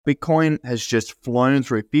Bitcoin has just flown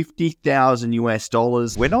through 50,000 US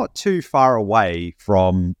dollars. We're not too far away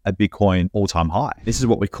from a Bitcoin all-time high. This is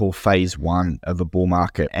what we call phase one of a bull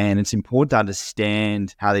market. And it's important to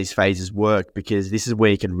understand how these phases work because this is where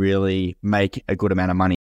you can really make a good amount of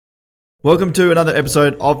money. Welcome to another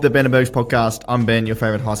episode of the Ben and Bergs podcast. I'm Ben, your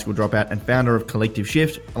favorite high school dropout and founder of Collective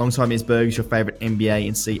Shift. Alongside me is Bergs, your favorite MBA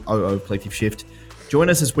and COO of Collective Shift. Join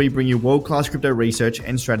us as we bring you world-class crypto research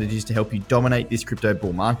and strategies to help you dominate this crypto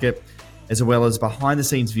bull market, as well as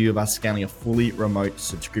behind-the-scenes view of us scaling a fully remote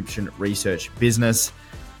subscription research business.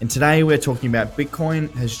 And today we're talking about Bitcoin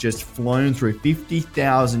has just flown through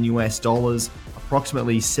 50,000 US dollars,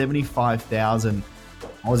 approximately 75,000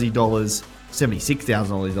 Aussie dollars,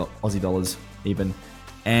 76,000 Aussie dollars even.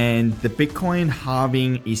 And the Bitcoin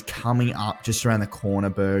halving is coming up just around the corner,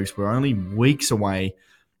 Bergs. We're only weeks away.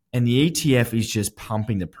 And the ETF is just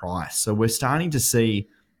pumping the price. So we're starting to see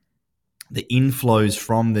the inflows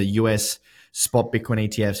from the US spot Bitcoin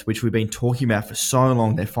ETFs, which we've been talking about for so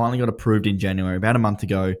long. They finally got approved in January, about a month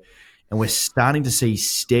ago. And we're starting to see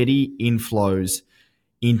steady inflows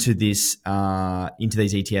into these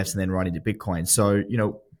ETFs and then right into Bitcoin. So,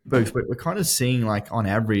 Bergs, we're kind of seeing like on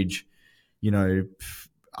average, nearly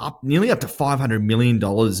up to $500 million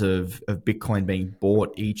of Bitcoin being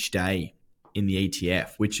bought each day in the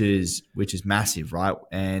ETF, which is massive, right?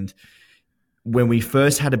 And when we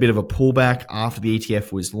first had a bit of a pullback after the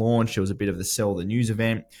ETF was launched, it was a bit of the sell the news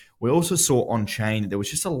event. We also saw on chain that there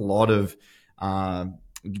was just a lot of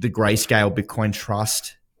the Grayscale Bitcoin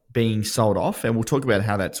Trust being sold off, and we'll talk about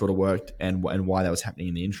how that sort of worked and why that was happening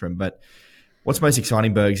in the interim. But what's most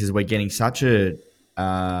exciting, Bergs, is we're getting such an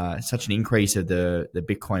increase of the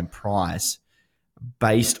Bitcoin price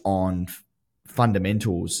based on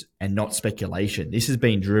fundamentals and not speculation. This has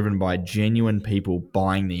been driven by genuine people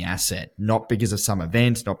buying the asset, not because of some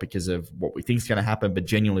event, not because of what we think is going to happen, but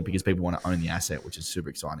genuinely because people want to own the asset, which is super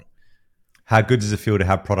exciting. How good does it feel to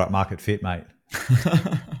have product market fit, mate?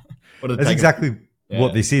 That's exactly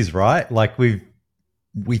what this is, right? Like we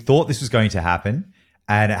thought this was going to happen,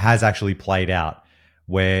 and it has actually played out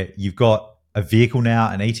where you've got a vehicle now,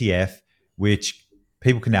 an ETF, which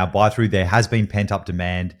people can now buy through. There has been pent up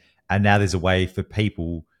demand, and now there's a way for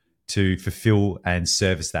people to fulfill and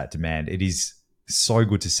service that demand. It is so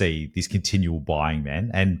good to see this continual buying, man.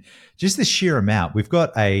 And just the sheer amount. We've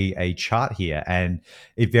got a chart here, and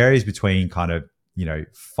it varies between kind of,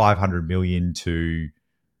 500 million to,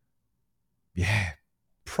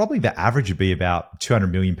 probably the average would be about 200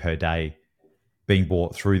 million per day being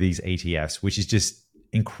bought through these ETFs, which is just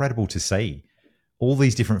incredible to see. All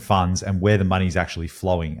these different funds and where the money is actually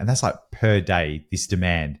flowing. And that's like per day, this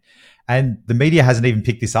demand. And the media hasn't even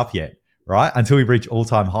picked this up yet, right? Until we reach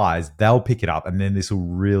all-time highs, they'll pick it up, and then this will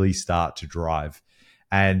really start to drive.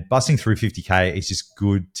 And busting through 50K, it's just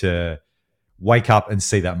good to wake up and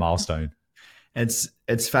see that milestone. It's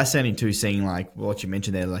fascinating too, seeing like what you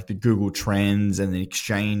mentioned there, like the Google Trends and the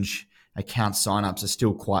exchange account signups are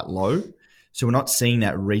still quite low. So we're not seeing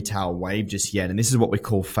that retail wave just yet. And this is what we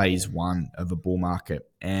call phase one of a bull market.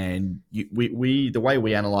 And the way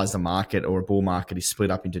we analyze the market or a bull market is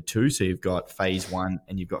split up into two. So you've got phase one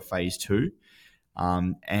and you've got phase two.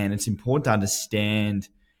 And it's important to understand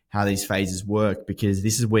how these phases work because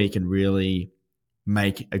this is where you can really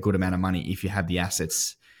make a good amount of money if you have the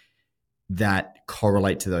assets that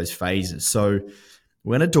correlate to those phases. So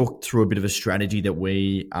we're going to talk through a bit of a strategy that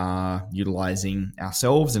we are utilizing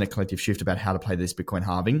ourselves in a Collective Shift about how to play this Bitcoin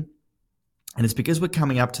halving. And it's because we're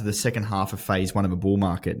coming up to the second half of phase one of a bull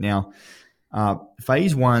market. Now,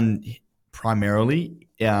 phase one primarily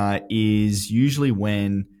is usually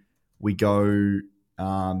when we go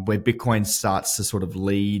where Bitcoin starts to sort of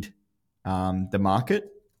lead the market.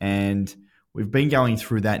 And we've been going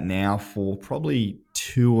through that now for probably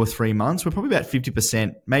 2 or 3 months. We're probably about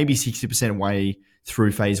 50%, maybe 60% way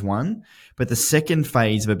through phase one. But the second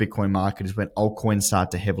phase of a Bitcoin market is when altcoins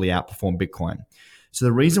start to heavily outperform Bitcoin. So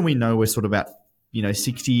the reason we know we're sort of about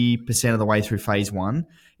 60% of the way through phase one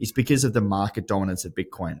is because of the market dominance of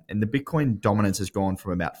Bitcoin. And the Bitcoin dominance has gone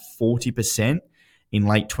from about 40% in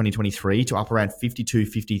late 2023 to up around 52,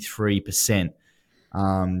 53%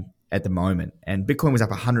 at the moment. And Bitcoin was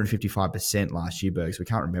up 155% last year, Bergs. We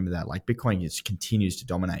can't remember that. Like Bitcoin just continues to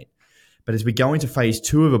dominate. But as we go into phase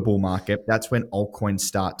two of a bull market, that's when altcoins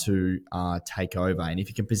start to take over. And if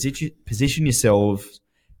you can position yourselves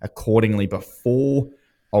accordingly before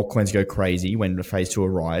altcoins go crazy, when the phase two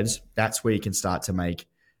arrives, that's where you can start to make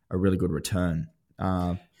a really good return.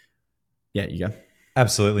 You go.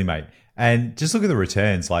 Absolutely, mate. And just look at the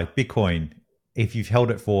returns. Like Bitcoin, if you've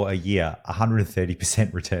held it for a year,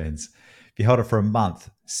 130% returns. If you held it for a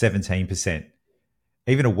month, 17%.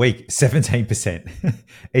 Even a week, 17%.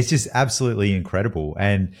 It's just absolutely incredible.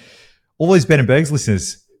 And all those Ben and Bergs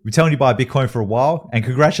listeners, we're telling you to buy Bitcoin for a while, and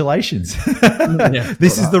congratulations. Yeah,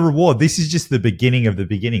 This is the reward. This is just the beginning of the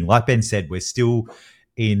beginning. Like Ben said, we're still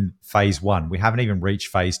in phase one. We haven't even reached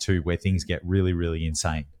phase two, where things get really, really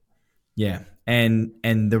insane. Yeah. And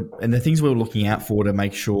the things we're looking out for to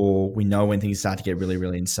make sure we know when things start to get really,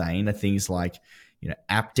 really insane are things like,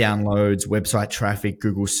 app downloads, website traffic,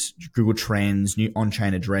 Google Trends, new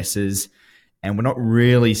on-chain addresses. And we're not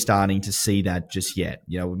really starting to see that just yet.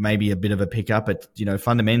 Maybe a bit of a pickup, but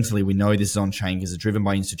fundamentally we know this is on chain because it's driven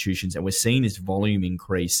by institutions, and we're seeing this volume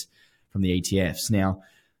increase from the ETFs. Now,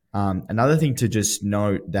 another thing to just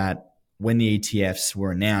note that when the ETFs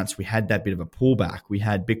were announced, we had that bit of a pullback. We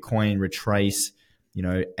had Bitcoin retrace,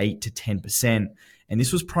 8 to 10%, and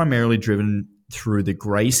this was primarily driven through the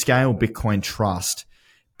Grayscale Bitcoin Trust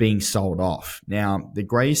being sold off. Now, the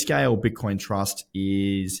Grayscale Bitcoin Trust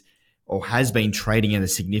is or has been trading at a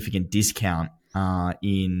significant discount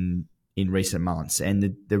in recent months.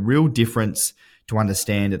 And the real difference to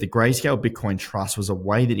understand that the Grayscale Bitcoin Trust was a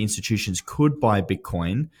way that institutions could buy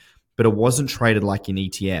Bitcoin, but it wasn't traded like an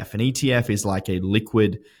ETF. An ETF is like a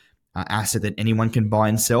liquid asset that anyone can buy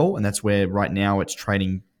and sell, and that's where right now it's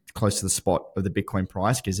trading close to the spot of the Bitcoin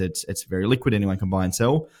price because it's very liquid, anyone can buy and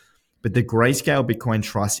sell. But the Grayscale Bitcoin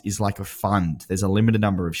Trust is like a fund. There's a limited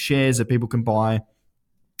number of shares that people can buy.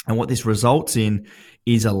 And what this results in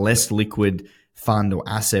is a less liquid fund or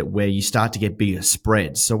asset where you start to get bigger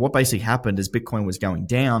spreads. So what basically happened as Bitcoin was going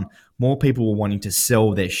down, more people were wanting to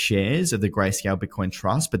sell their shares of the Grayscale Bitcoin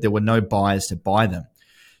Trust, but there were no buyers to buy them.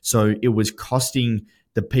 So it was costing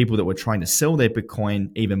the people that were trying to sell their Bitcoin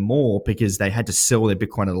even more because they had to sell their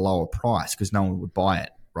Bitcoin at a lower price because no one would buy it,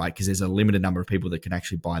 right? Because there's a limited number of people that can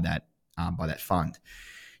actually buy that fund.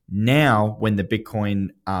 Now, when the Bitcoin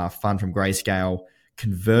fund from Grayscale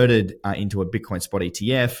converted into a Bitcoin spot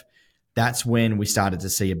ETF, that's when we started to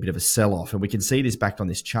see a bit of a sell-off. And we can see this backed on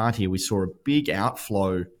this chart here. We saw a big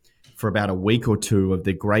outflow for about a week or two of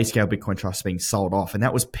the Grayscale Bitcoin Trust being sold off. And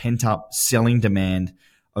that was pent-up selling demand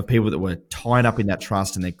of people that were tied up in that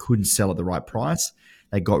trust and they couldn't sell at the right price.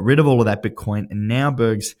 They got rid of all of that Bitcoin. And now,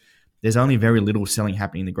 Bergs, there's only very little selling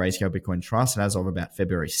happening in the Grayscale Bitcoin Trust. And as of about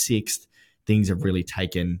February 6th, things have really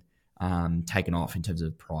taken off in terms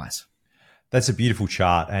of price. That's a beautiful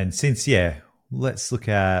chart. And since, let's look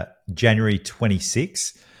at January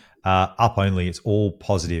 26, up only, it's all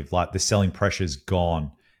positive. Like the selling pressure's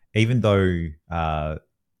gone. Even though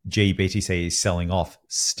GBTC is selling off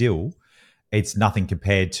still, it's nothing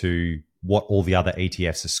compared to what all the other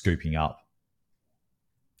ETFs are scooping up.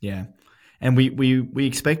 Yeah. And we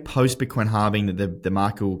expect post-Bitcoin halving that the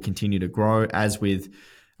market will continue to grow, as with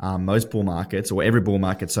most bull markets, or every bull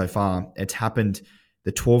market so far. It's happened.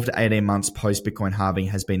 The 12 to 18 months post-Bitcoin halving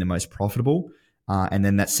has been the most profitable. And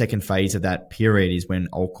then that second phase of that period is when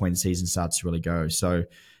altcoin season starts to really go. So,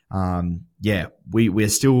 we're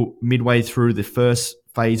still midway through the first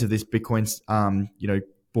phase of this Bitcoin's,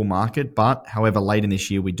 bull market. But however, late in this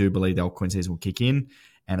year, we do believe the altcoin season will kick in.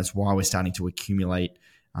 And it's why we're starting to accumulate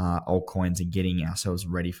altcoins and getting ourselves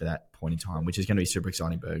ready for that point in time, which is going to be super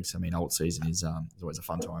exciting, Bergs. I mean, alt season is always a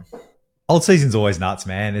fun time. Old season's always nuts,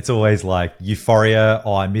 man. It's always like euphoria.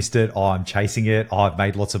 Oh, I missed it. Oh, I'm chasing it. Oh, I've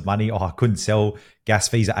made lots of money. Oh, I couldn't sell. Gas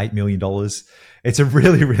fees are $8 million. It's a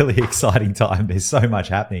really, really exciting time. There's so much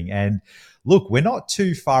happening. And look, we're not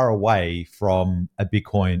too far away from a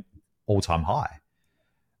Bitcoin all-time high.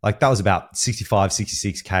 Like that was about 65,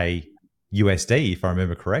 66K USD, if I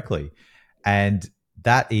remember correctly. And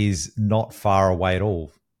that is not far away at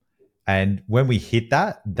all. And when we hit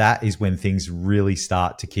that, that is when things really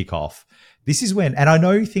start to kick off. This is when, and I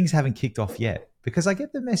know things haven't kicked off yet because I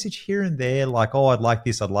get the message here and there like, oh, I'd like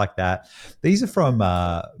this, I'd like that. These are from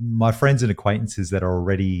my friends and acquaintances that are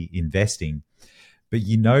already investing. But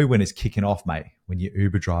you know when it's kicking off, mate, when your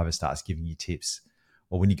Uber driver starts giving you tips,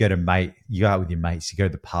 or when you go out with your mates, you go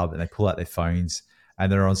to the pub and they pull out their phones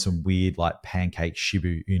and they're on some weird like pancake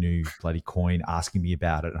Shibu Inu bloody coin asking me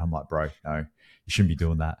about it. And I'm like, bro, no, you shouldn't be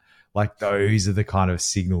doing that. Like those are the kind of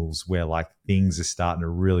signals where like things are starting to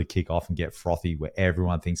really kick off and get frothy, where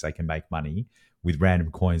everyone thinks they can make money with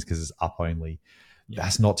random coins because it's up only. Yeah.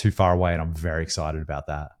 That's not too far away, and I'm very excited about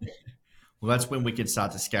that. Well, that's when we can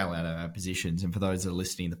start to scale out our positions. And for those that are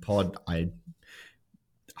listening to the pod, I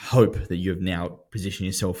hope that you have now positioned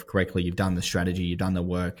yourself correctly. You've done the strategy, you've done the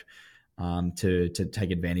work to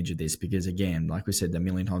take advantage of this. Because again, like we said a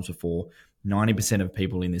million times before, 90% of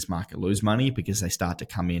people in this market lose money because they start to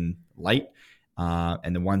come in late.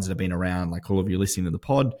 And the ones that have been around, like all of you listening to the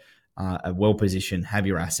pod, are well positioned, have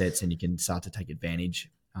your assets, and you can start to take advantage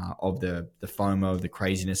of the FOMO, of the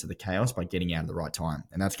craziness, of the chaos by getting out at the right time.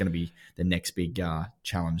 And that's going to be the next big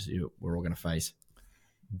challenge we're all going to face.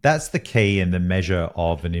 That's the key and the measure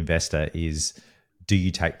of an investor is, do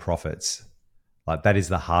you take profits? Like that is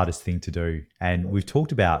the hardest thing to do. And we've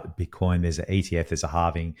talked about Bitcoin. There's an ETF, there's a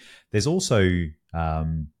halving. There's also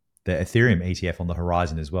the Ethereum ETF on the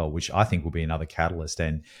horizon as well, which I think will be another catalyst.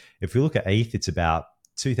 And if we look at ETH, it's about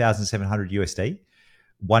 2,700 USD.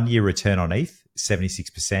 1 year return on ETH,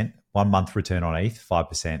 76%. 1 month return on ETH,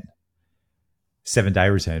 5%. 7 day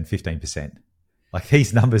return, 15%. Like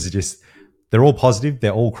these numbers are just, they're all positive.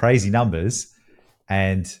 They're all crazy numbers.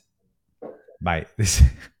 And mate,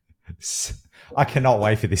 I cannot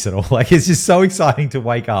wait for this at all. Like it's just so exciting to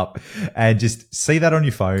wake up and just see that on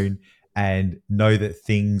your phone and know that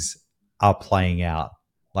things are playing out.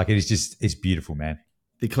 Like it is just, it's beautiful, man.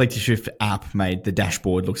 The Collective Shift app, mate, the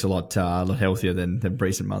dashboard looks a lot healthier than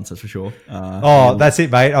recent months, that's for sure. That's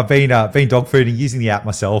it, mate. I've been dog fooding, using the app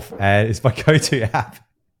myself, and it's my go-to app.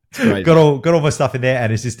 Got all my stuff in there,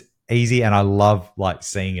 and it's just easy, and I love like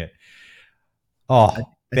seeing it.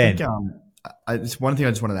 Ben. It's one thing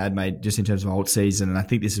I just wanted to add, mate, just in terms of alt season, and I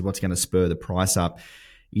think this is what's going to spur the price up,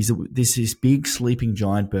 is this big sleeping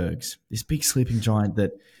giant, Bergs, this big sleeping giant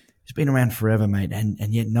that has been around forever, mate, and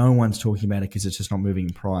yet no one's talking about it because it's just not moving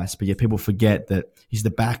in price. But yet people forget that he's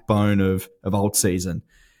the backbone of alt season,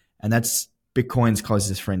 and that's Bitcoin's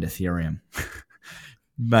closest friend, Ethereum.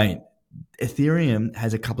 Mate, Ethereum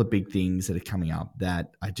has a couple of big things that are coming up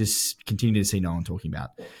that I just continue to see no one talking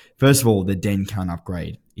about. First of all, the Den Khan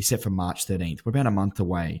upgrade is set for March 13th. We're about a month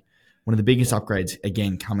away. One of the biggest upgrades,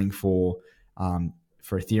 again, coming for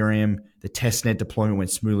Ethereum. The testnet deployment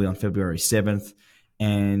went smoothly on February 7th.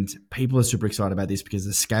 And people are super excited about this because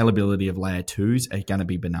the scalability of layer 2s are going to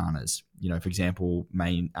be bananas. You know, for example,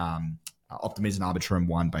 main Optimism, Arbitrum,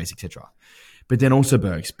 1 base, etc. But then also,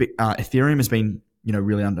 Bergs, Ethereum has been,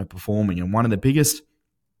 really underperforming. And one of the biggest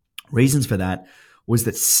reasons for that was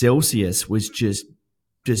that Celsius was just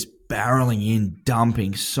barreling in,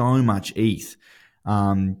 dumping so much ETH,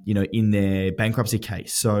 in their bankruptcy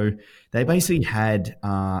case. So they basically had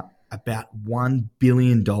about $1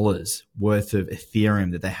 billion worth of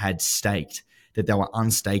Ethereum that they had staked, that they were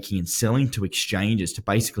unstaking and selling to exchanges to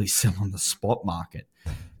basically sell on the spot market.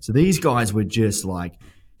 So these guys were just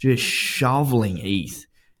shoveling ETH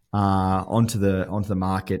onto the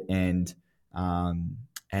market and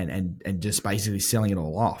just basically selling it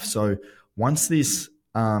all off. So once this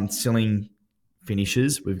selling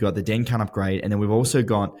finishes, we've got the Den Khan upgrade, and then we've also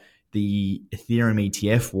got the Ethereum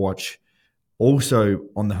ETF watch also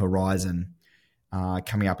on the horizon,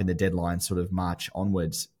 coming up in the deadline, sort of March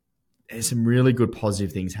onwards. There's some really good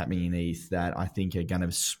positive things happening in ETH that I think are going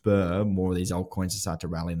to spur more of these altcoins to start to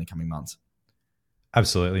rally in the coming months.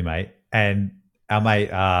 Absolutely, mate. And our mate,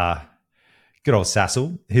 good old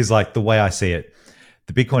Sassel, he's like, the way I see it,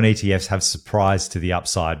 the Bitcoin ETFs have surprised to the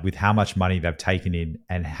upside with how much money they've taken in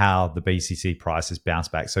and how the BCC price has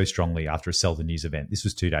bounced back so strongly after a sell the news event. This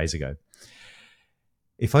was 2 days ago.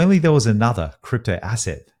 If only there was another crypto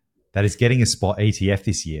asset that is getting a spot ETF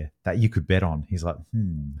this year that you could bet on. He's like,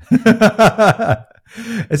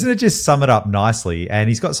 Doesn't it just sum it up nicely? And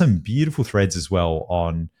he's got some beautiful threads as well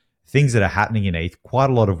on things that are happening in ETH,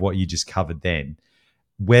 quite a lot of what you just covered then,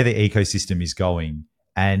 where the ecosystem is going.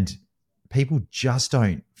 And people just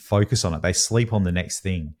don't focus on it. They sleep on the next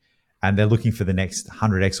thing and they're looking for the next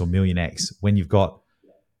 100x or million X when you've got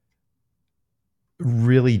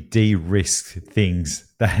really de-risked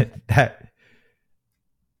things that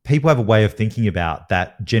people have a way of thinking about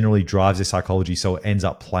that generally drives their psychology, so it ends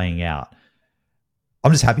up playing out.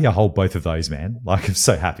 I'm just happy I hold both of those, man. Like, I'm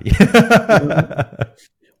so happy.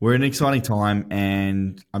 We're in an exciting time,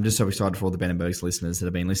 and I'm just so excited for all the Ben and Bergs listeners that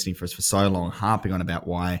have been listening for us for so long, harping on about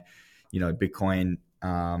why, Bitcoin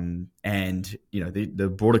and,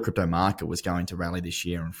 the broader crypto market was going to rally this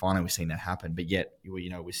year, and finally we've seen that happen. But yet,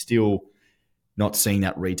 we're still not seeing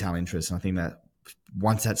that retail interest. And I think that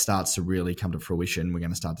once that starts to really come to fruition, we're going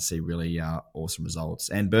to start to see really awesome results.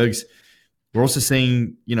 And Bergs, we're also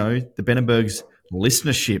seeing, the Ben and Bergs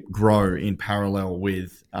listenership grow in parallel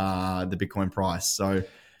with the Bitcoin price. So,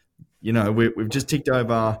 we've just ticked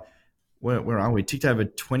over, where are we? Ticked over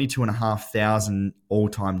 22,500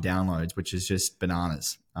 all-time downloads, which is just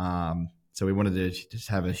bananas. So we wanted to just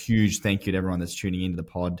have a huge thank you to everyone that's tuning into the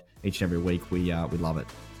pod each and every week. We love it.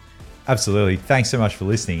 Absolutely. Thanks so much for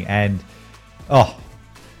listening. And,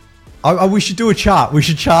 we should do a chart. We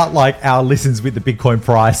should chart like our listens with the Bitcoin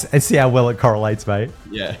price and see how well it correlates, mate.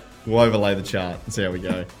 Yeah. We'll overlay the chart and see how we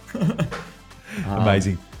go.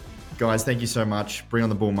 Amazing. Guys, thank you so much. Bring on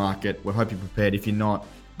the bull market. We hope you're prepared. If you're not,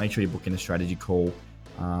 make sure you book in a strategy call.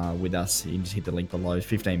 with us. You can just hit the link below.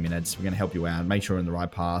 15 minutes. We're going to help you out. Make sure you're on the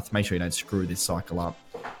right path. Make sure you don't screw this cycle up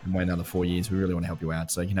and wait another 4 years. We really want to help you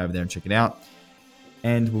out. So you can go over there and check it out.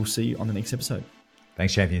 And we'll see you on the next episode.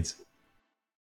 Thanks, champions.